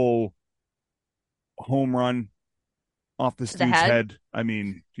a full home run off this dude's head, I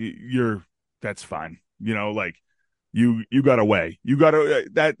mean, that's fine. You got away. You got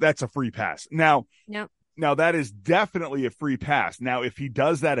to that's a free pass. Now, Now that is definitely a free pass. Now, if he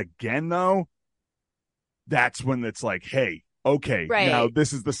does that again, though, that's when it's like, hey, okay, now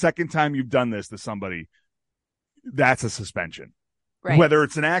this is the second time you've done this to somebody. That's a suspension, whether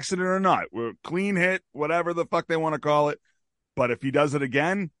it's an accident or not. Clean hit, whatever the fuck they want to call it. But if he does it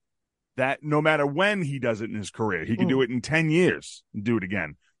again, that no matter when he does it in his career, he can do it in 10 years and do it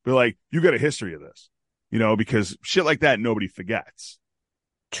again. But like, you got a history of this. Because shit like that, nobody forgets.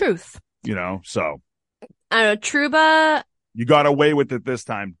 Truth. So. I don't know, Trouba. You got away with it this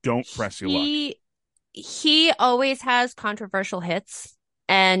time. Don't press your luck. He always has controversial hits,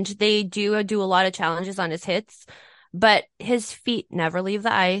 and they do a lot of challenges on his hits, but his feet never leave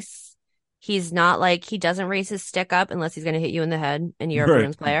the ice. He's not like, he doesn't raise his stick up unless he's going to hit you in the head and you're a Right.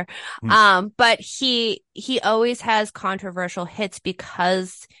 Bruins player. But he always has controversial hits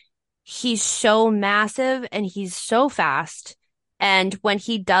because he's so massive and he's so fast. And when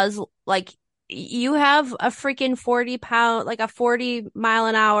he does, like, you have a freaking 40-pound, like a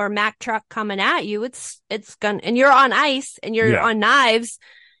 40-mile-an-hour Mack truck coming at you, it's gonna, and you're on ice and you're on knives,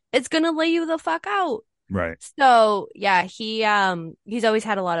 it's gonna lay you the fuck out. Right. So yeah, he's always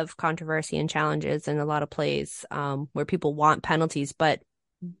had a lot of controversy and challenges and a lot of plays where people want penalties, but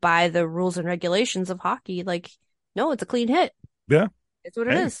by the rules and regulations of hockey, like, no, it's a clean hit. Yeah. It's what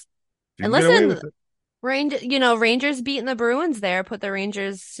it is. And Get away listen, with it. Rangers beating the Bruins there, put the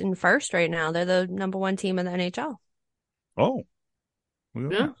Rangers in first right now. They're the number 1 team in the NHL. Oh.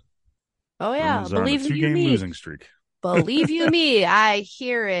 Look at Yeah. that. Oh yeah. Bruins are on a Believe you 2-game me. losing streak. Believe you me, I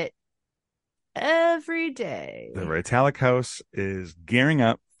hear it every day. The Vitalik House is gearing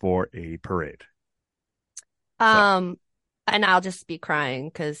up for a parade. And I'll just be crying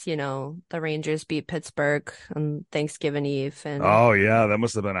because, the Rangers beat Pittsburgh on Thanksgiving Eve. And Oh, yeah. That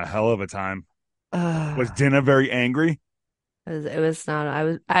must have been a hell of a time. Was Dinah very angry? it was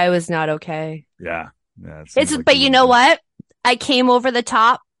not, I was not okay. Yeah. Yeah. But you know what? I came over the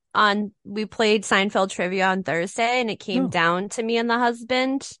top we played Seinfeld trivia on Thursday and it came down to me and the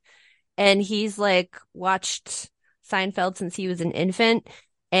husband. And he's like watched Seinfeld since he was an infant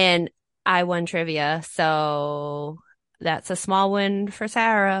and I won trivia. So that's a small win for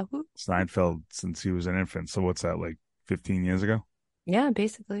Sarah. Woo. Seinfeld since he was an infant. So what's that, like 15 years ago? Yeah,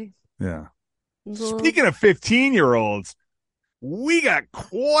 basically. Yeah. Speaking of 15-year-olds, we got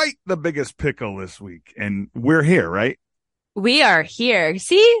quite the biggest pickle this week. And we're here, right? We are here.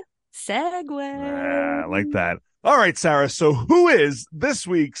 See? Segue. I like that. All right, Sarah. So who is this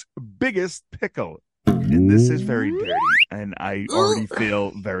week's biggest pickle? And this is very dirty. And I already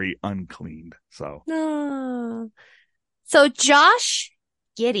feel very unclean. So. No. So Josh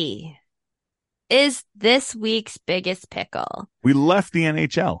Giddey is this week's biggest pickle. We left the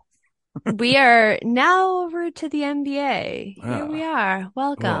NHL. We are now over to the NBA. Here we are.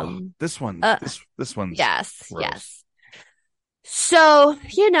 Welcome. This one. This one's yes, gross. yes. So,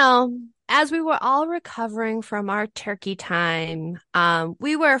 as we were all recovering from our turkey time,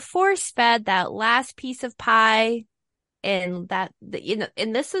 we were force-fed that last piece of pie, and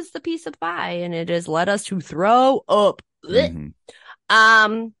and this is the piece of pie, and it has led us to throw up.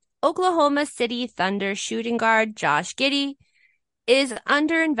 Mm-hmm. Oklahoma City Thunder shooting guard Josh Giddey is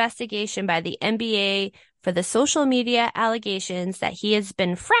under investigation by the NBA for the social media allegations that he has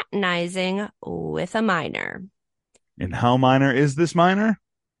been fraternizing with a minor. And how minor is this minor?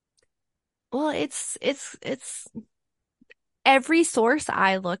 Well, it's every source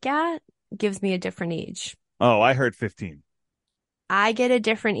I look at gives me a different age. Oh, I heard 15. I get a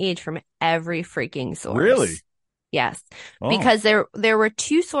different age from every freaking source. Really? Yes. Oh. Because there were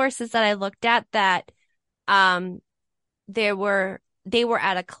 2 sources that I looked at that they were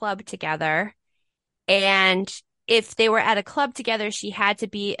at a club together, and if they were at a club together, she had to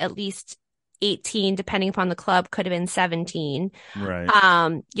be at least 18, depending upon the club, could have been 17. Right.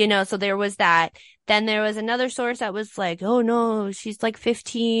 So there was that. Then there was another source that was like, oh no, she's like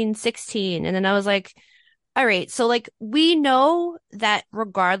 15, 16. And then I was like, all right, so like we know that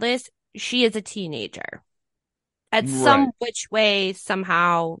regardless, she is a teenager. At some which way,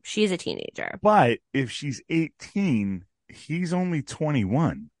 somehow, she's a teenager. But if she's 18, he's only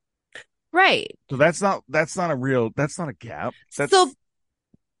 21. Right. So that's not a gap.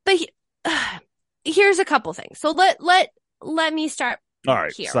 Here's a couple things. So let me start. All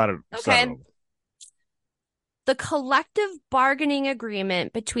right. Here. Okay. The collective bargaining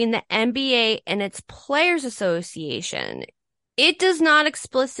agreement between the NBA and its Players Association, it does not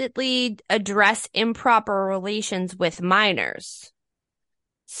explicitly address improper relations with minors.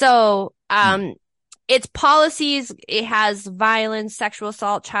 So, its policies, it has violence, sexual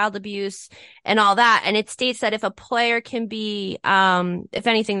assault, child abuse, and all that. And it states that if a player can be, if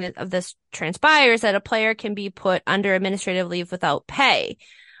anything of this transpires, that a player can be put under administrative leave without pay.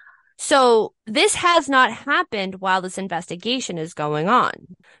 So this has not happened while this investigation is going on.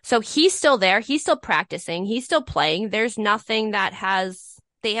 So he's still there. He's still practicing. He's still playing. There's nothing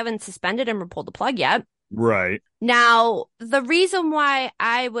they haven't suspended him or pulled the plug yet. Right. Now, the reason why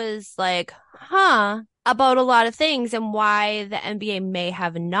I was like, about a lot of things and why the NBA may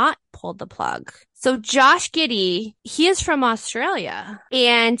have not pulled the plug. So Josh Giddey, he is from Australia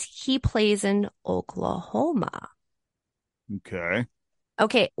and he plays in Oklahoma. Okay.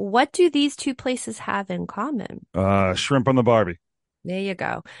 Okay, what do these 2 places have in common? Shrimp on the Barbie. There you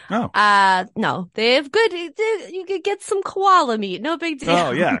go. Oh. No, they have good. You could get some koala meat. No big deal.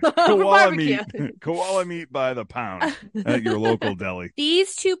 Oh, yeah. For Koala meat. barbecue. Koala meat by the pound at your local deli.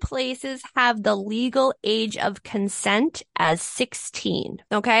 These two places have the legal age of consent as 16.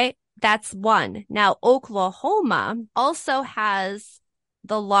 Okay. That's one. Now, Oklahoma also has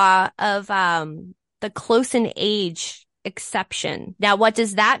the law of the close in age exception. Now, what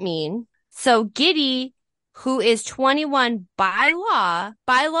does that mean? So Giddy, who is 21 by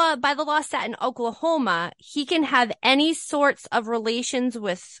the law set in Oklahoma, he can have any sorts of relations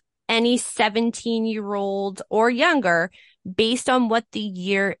with any 17-year-old or younger based on what the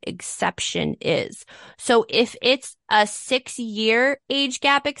year exception is. So if it's a 6-year age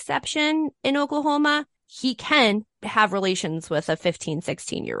gap exception in Oklahoma, he can have relations with a 15,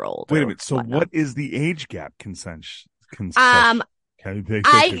 16-year-old. Wait a minute. So what is the age gap consent?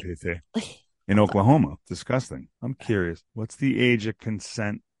 In Oklahoma. Disgusting. I'm curious. What's the age of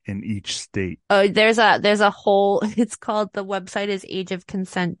consent in each state? Oh, there's a whole, it's called, the website is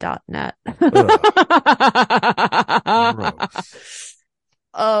ageofconsent.net.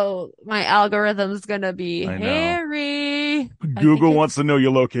 Oh, my algorithm's gonna be hairy. Google wants to know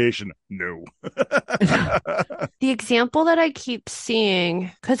your location. No. The example that I keep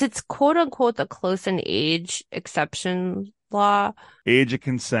seeing, because it's quote unquote the close in age exception law. Age of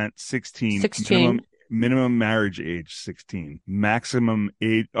consent, 16. 16. Minimum marriage age, 16. Maximum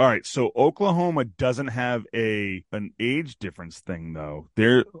age. All right. So Oklahoma doesn't have an age difference thing, though.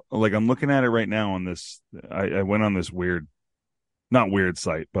 They're like, I'm looking at it right now on this. I went on this not weird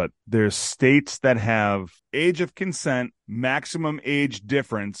site, but there's states that have age of consent, maximum age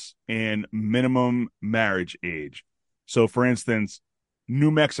difference, and minimum marriage age. So, for instance, New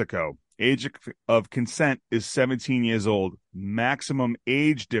Mexico, age of consent is 17 years old. Maximum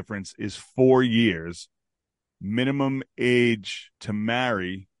age difference is 4 years. Minimum age to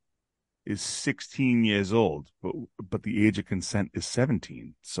marry is 16 years old, but the age of consent is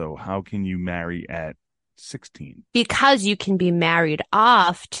 17. So how can you marry at 16? Because you can be married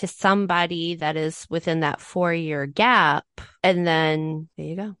off to somebody that is within that 4-year gap. And then there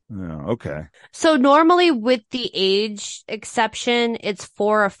you go. Oh, okay. So normally with the age exception, it's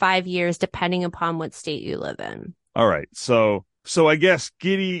 4 or 5 years, depending upon what state you live in. All right. So I guess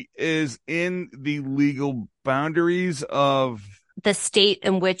Giddy is in the legal boundaries of the state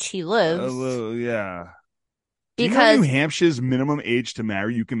in which he lives. Yeah. Because New Hampshire's minimum age to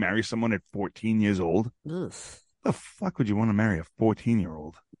marry, you can marry someone at 14 years old. Oof. The fuck would you want to marry a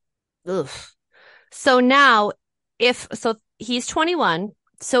 14-year-old? Oof. So now, so he's 21.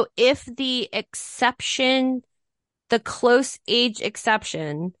 So if the exception, the close age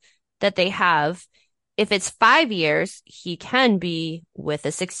exception that they have, if it's 5 years, he can be with a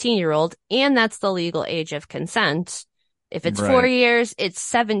 16-year-old, and that's the legal age of consent. If it's 4 years, it's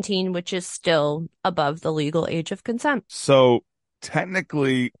 17, which is still above the legal age of consent. So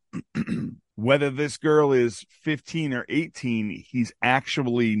technically, whether this girl is 15 or 18, he's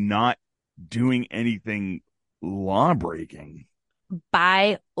actually not doing anything law-breaking.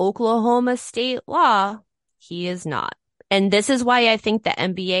 By Oklahoma state law, he is not. And this is why I think the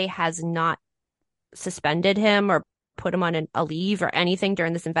NBA has not suspended him or put him on a leave or anything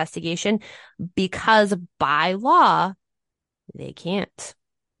during this investigation, because by law, they can't.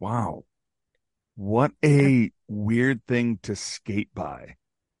 Wow. What a weird thing to skate by.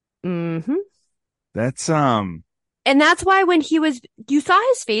 Mm-hmm. That's and that's why when you saw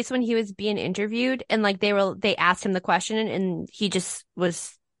his face when he was being interviewed, and like they asked him the question and he just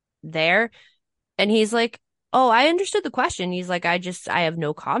was there, and he's like, "Oh, I understood the question." He's like, I have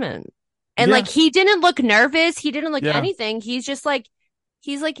no comment. And like, he didn't look nervous. He didn't look anything. He's like,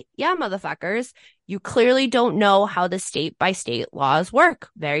 yeah, motherfuckers, you clearly don't know how the state by state laws work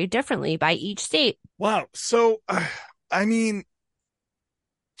very differently by each state. Wow. So, I mean,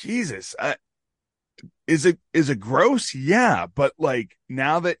 Jesus, is it gross? Yeah. But like,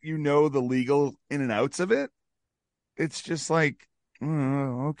 now that you know the legal in and outs of it, it's just like,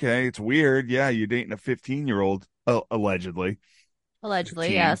 okay, it's weird. Yeah. You're dating a 15-year-old, allegedly. Allegedly,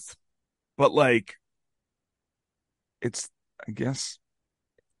 15. yes. But like, it's, I guess,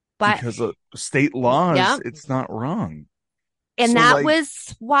 because of state laws, it's not wrong. And so that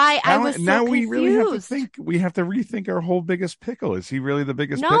was why I was so now confused. We really have to rethink our whole biggest pickle. Is he really the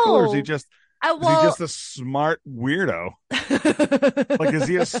biggest pickle, or is he just is he just a smart weirdo? Like, is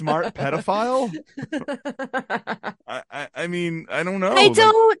he a smart pedophile? I mean, I don't know.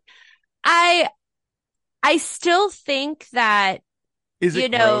 I still think that, is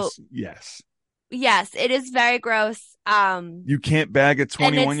it gross? Yes. Yes, it is very gross. You can't bag a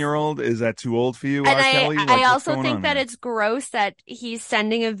 21-year-old? Is that too old for you, R. Kelly? I also think that it's gross that he's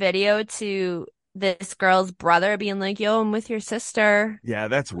sending a video to this girl's brother being like, yo, I'm with your sister. Yeah,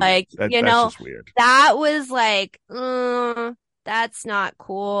 that's weird. Like, that's just weird. That was like, that's not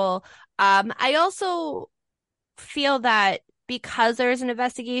cool. I also feel that because there's an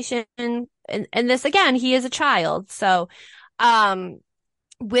investigation, and this, again, he is a child. So,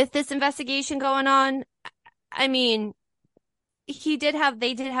 with this investigation going on, I mean, they did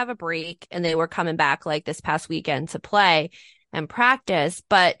have a break and they were coming back like this past weekend to play and practice.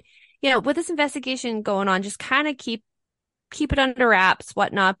 But, with this investigation going on, just kind of keep it under wraps,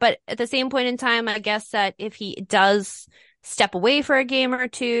 whatnot. But at the same point in time, I guess that if he does step away for a game or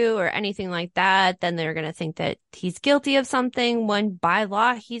two or anything like that, then they're going to think that he's guilty of something when by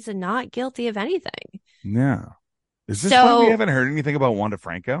law, he's not guilty of anything. Yeah. Is this why we haven't heard anything about Wander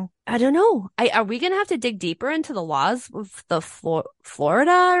Franco? I don't know. Are we going to have to dig deeper into the laws of the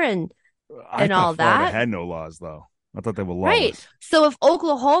Florida and all that? Florida had no laws, though. I thought they were lawless. Right. So if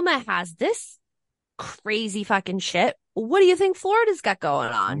Oklahoma has this crazy fucking shit, what do you think Florida's got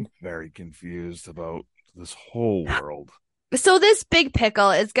going on? I'm very confused about this whole world. So this big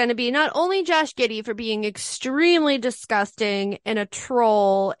pickle is going to be not only Josh Giddey for being extremely disgusting and a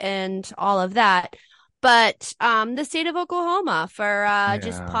troll and all of that, but the state of Oklahoma for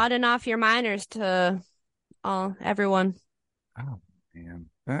just potting off your minors to everyone. Oh, man.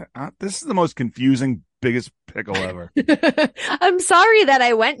 This is the most confusing, biggest pickle ever. I'm sorry that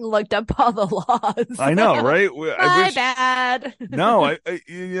I went and looked up all the laws. I know, right? My bad. No,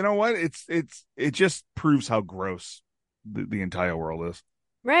 you know what? It just proves how gross the entire world is.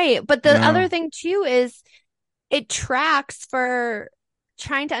 Right. But the other thing, too, is it tracks for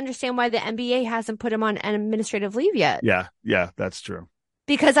trying to understand why the NBA hasn't put him on an administrative leave yet. Yeah, that's true.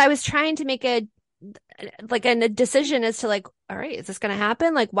 Because I was trying to make a decision as to like, all right, is this going to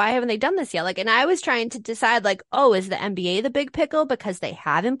happen? Like, why haven't they done this yet? Like, and I was trying to decide like, is the NBA the big pickle because they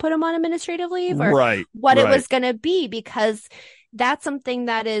haven't put him on administrative leave, or what it was going to be? Because that's something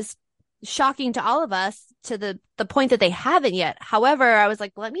that is shocking to all of us to the point that they haven't yet. However, I was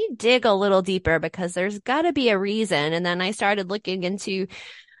like, let me dig a little deeper because there's got to be a reason. And then I started looking into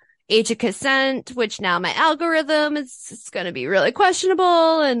age of consent, which now my algorithm is going to be really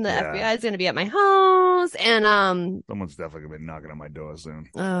questionable, and the FBI is going to be at my house, and someone's definitely going to be knocking on my door soon.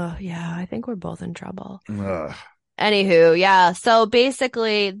 Oh yeah, I think we're both in trouble. Anywho, yeah. So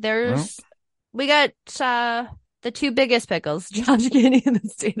basically, we got the two biggest pickles, Josh Giddey in the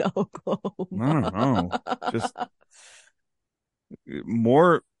state of Oklahoma. I don't know, just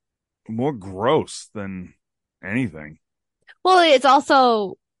more gross than anything. Well, it's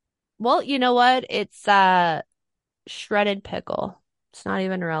also. Well, you know what? It's shredded pickle. It's not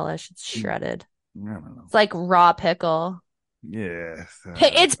even relish. It's shredded. I don't know. It's like raw pickle. Yeah.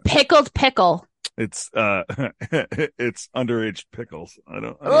 It's pickled pickle. It's it's underage pickles. I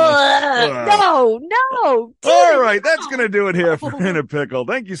don't know. No. All right, that's gonna do it here for In a Pickle.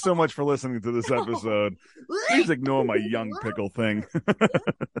 Thank you so much for listening to this episode. Please ignore my young pickle thing.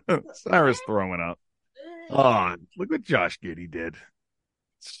 Sarah's throwing up. Oh, look what Josh Giddey did.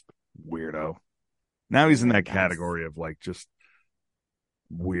 Weirdo. Now he's in that category of like just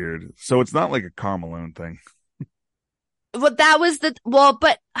weird. So it's not like a Carmelone thing. Well, that was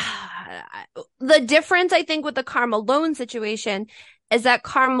but the difference I think with the Carmelone situation is that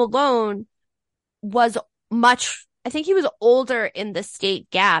Carmelone was I think he was older in the state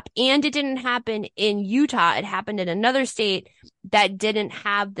gap, and it didn't happen in Utah. It happened in another state that didn't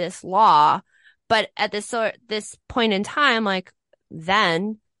have this law. But at this point in time, like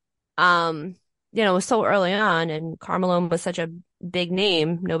then, it was so early on, and Carmelone was such a big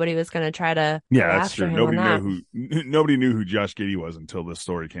name, nobody was going to try to. Yeah, that's true. Nobody knew who Josh Giddey was until this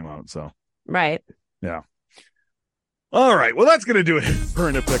story came out. So right. Yeah. All right. Well, that's going to do it for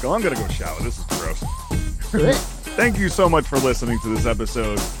In a Pickle. I'm going to go shower. This is gross. Thank you so much for listening to this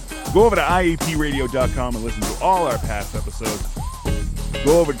episode. Go over to IAPradio.com and listen to all our past episodes.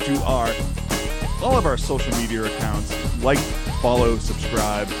 Go over to all of our social media accounts. Like, follow,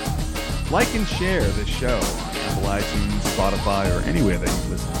 subscribe, like and share this show on Apple iTunes, Spotify, or anywhere that you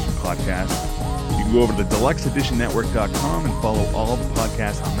listen to podcasts. You can go over to deluxeeditionnetwork.com and follow all the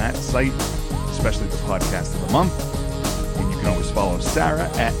podcasts on that site, especially the podcast of the month. And you can always follow Sarah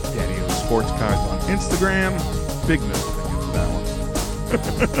at Daddy-O Sports Cards on Instagram. Big middle finger for that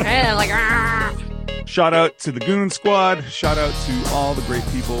one. And like, shout out to the Goon Squad. Shout out to all the great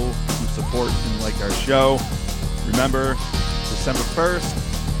people who support and like our show. Remember, December 1st,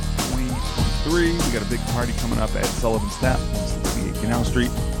 2023, we got a big party coming up at Sullivan's Tap on 68 Canal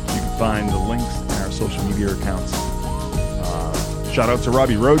Street. You can find the links in our social media accounts Shout out to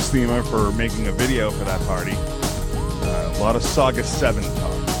Robbie Roadsteamer for making a video for that party. A lot of Saga 7 talk. If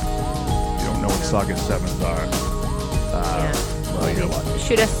you don't know what Saga 7s are, well, you know what?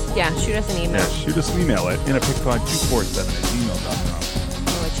 Shoot us an email. Yeah, shoot us an email at inapicpod247@gmail.com.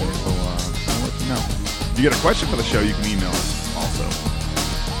 I'll let you know. So, I'll let you know. If you got a question for the show, you can email us also.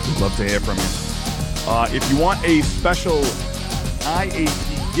 We'd love to hear from you. If you want a special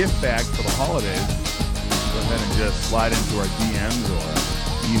IAP gift bag for the holidays, go ahead and just slide into our DMs or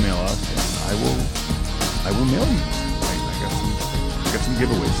email us, and I will mail you. I got some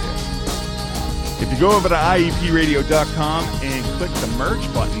giveaways here. If you go over to IEPradio.com and click the merch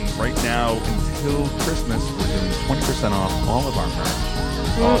button right now until Christmas, we're doing 20% off all of our merch.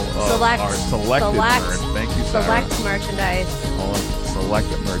 All of our selected merch. Thank you, Sarah. Select merchandise. All of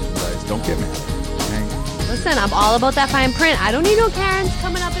selected merchandise. Don't get mad. Okay? Listen, I'm all about that fine print. I don't need no Karens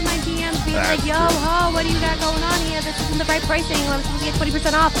coming up in my DMs being like, yo, ho, what do you got going on here? This isn't the right pricing. I'm supposed to get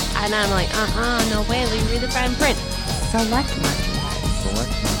 20% off. And I'm like, no way. Let me read the fine print. Select merchandise.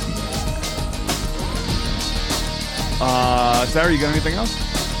 Select merchandise. Sarah, you got anything else?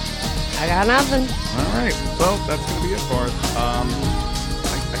 I got nothing. All right. So that's going to be it for us. I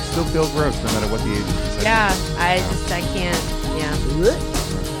still feel gross no matter what the agency says. Yeah, I can't.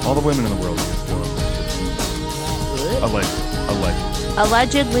 Yeah. All the women in the world are still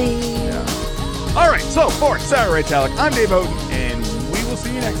Allegedly. Yeah. All right. So for Sarah Ray Talik, I'm Dave Houghton, and we will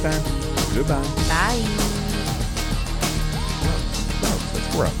see you next time. Goodbye. Bye. That's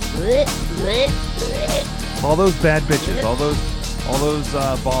gross. All those bad bitches, all those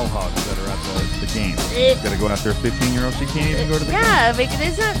ball hogs that are at the game. Got to go after a 15-year-old. She can't even go to the game. Yeah, because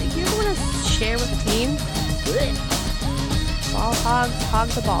it's not. You don't want to share with the team. Ball hogs, hog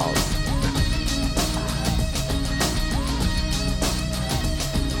the balls.